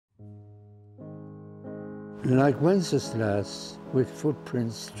Like Wenceslas, with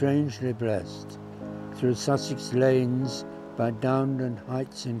footprints strangely blessed, through Sussex lanes, by downland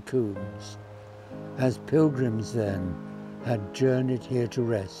heights and combes, as pilgrims then had journeyed here to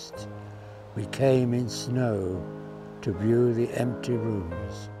rest, we came in snow to view the empty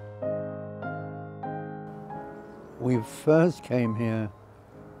rooms. We first came here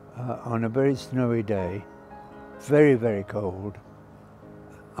on a very snowy day, very, very cold,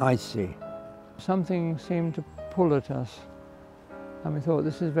 icy. Something seemed to pull at us, and we thought,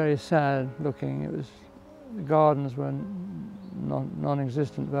 this is very sad looking. The gardens were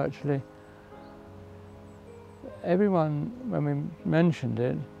non-existent virtually. Everyone, when we mentioned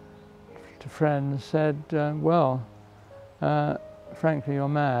it to friends, said, well, frankly, you're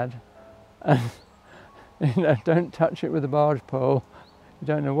mad. And, don't touch it with a barge pole. You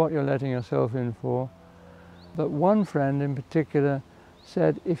don't know what you're letting yourself in for. But one friend in particular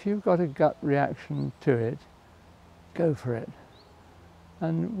said, if you've got a gut reaction to it, go for it.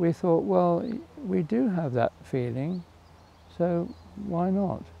 And we thought, well, we do have that feeling, so why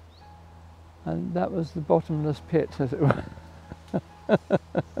not? And that was the bottomless pit, as it were.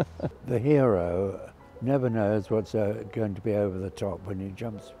 The hero never knows what's going to be over the top when he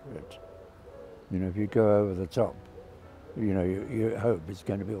jumps for it. You know, if you go over the top, you know, you hope it's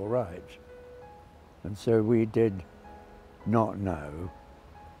going to be all right. And so we did not know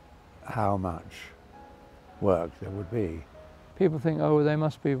how much work there would be. People think, oh, they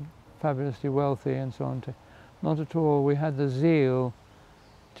must be fabulously wealthy and so on. Not at all. We had the zeal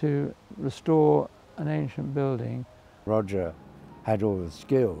to restore an ancient building. Roger had all the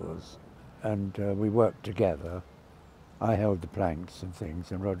skills, and we worked together. I held the planks and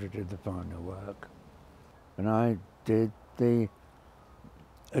things, and Roger did the final work. And I did the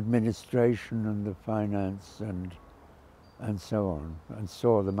administration and the finance and so on, and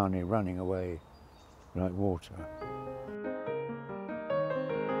saw the money running away like water.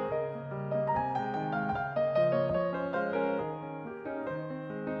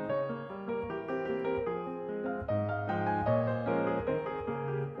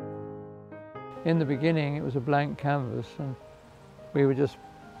 In the beginning, it was a blank canvas, and we were just,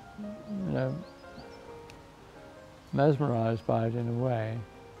 you know, mesmerised by it in a way.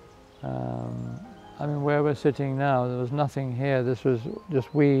 I mean, where we're sitting now, there was nothing here. This was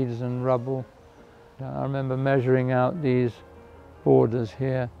just weeds and rubble. I remember measuring out these borders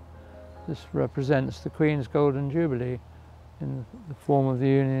here. This represents the Queen's Golden Jubilee in the form of the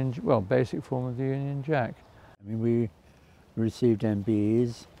Union, well, basic form of the Union Jack. I mean, we received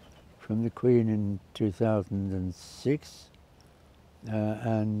MBEs from the Queen in 2006,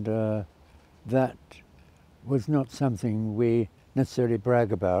 and that was not something we necessarily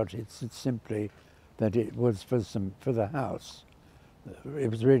brag about. It's simply that it was for the house.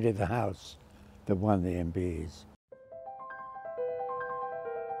 It was really the house that won the MBEs.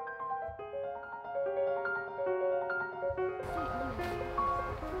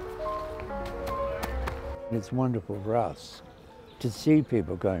 It's wonderful for us to see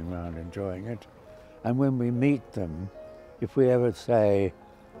people going around enjoying it, and when we meet them, if we ever say,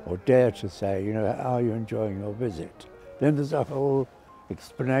 or dare to say, you know, how are you enjoying your visit? Then there's a whole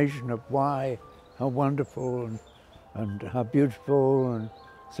explanation of why, how wonderful and how beautiful and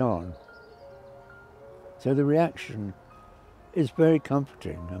so on. So the reaction is very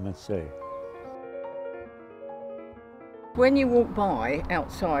comforting, I must say. When you walk by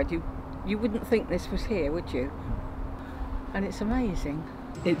outside, you wouldn't think this was here, would you? And it's amazing.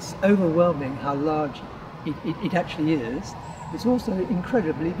 It's overwhelming how large it actually is. It's also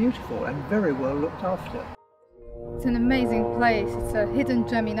incredibly beautiful and very well looked after. It's an amazing place. It's a hidden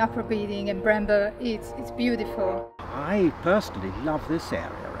gem in Upper Beeding and Bramber. It's beautiful. I personally love this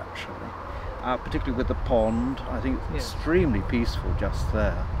area actually, particularly with the pond. I think it's extremely peaceful just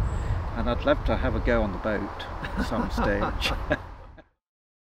there. And I'd love to have a go on the boat at some stage.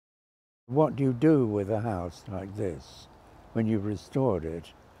 What do you do with a house like this when you've restored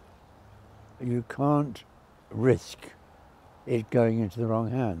it? You can't risk it going into the wrong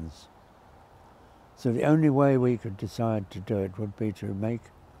hands. So the only way we could decide to do it would be to make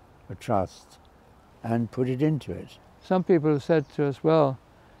a trust and put it into it. Some people have said to us, well,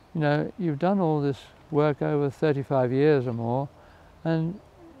 you know, you've done all this work over 35 years or more, and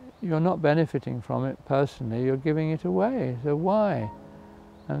you're not benefiting from it personally, you're giving it away, so why?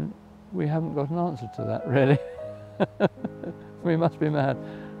 And we haven't got an answer to that, really. We must be mad.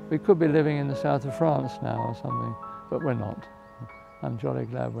 We could be living in the south of France now or something, but we're not. I'm jolly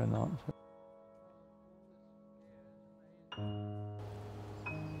glad we're not.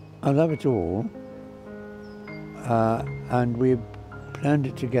 I love it all, and we planned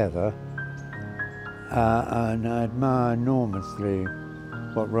it together, And I admire enormously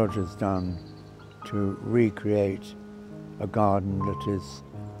what Roger's done to recreate a garden that is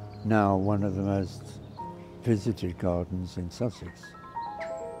now one of the most visited gardens in Sussex.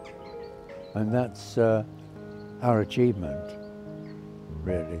 And that's our achievement,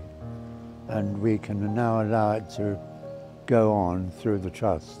 really. And we can now allow it to go on through the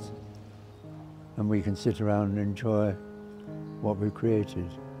trust, and we can sit around and enjoy what we've created.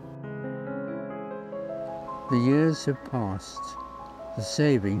 The years have passed, the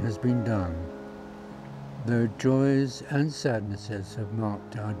saving has been done. Though joys and sadnesses have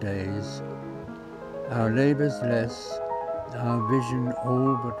marked our days, our labours less, our vision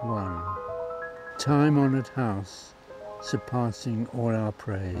all but one, time-honoured house surpassing all our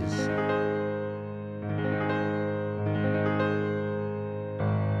praise.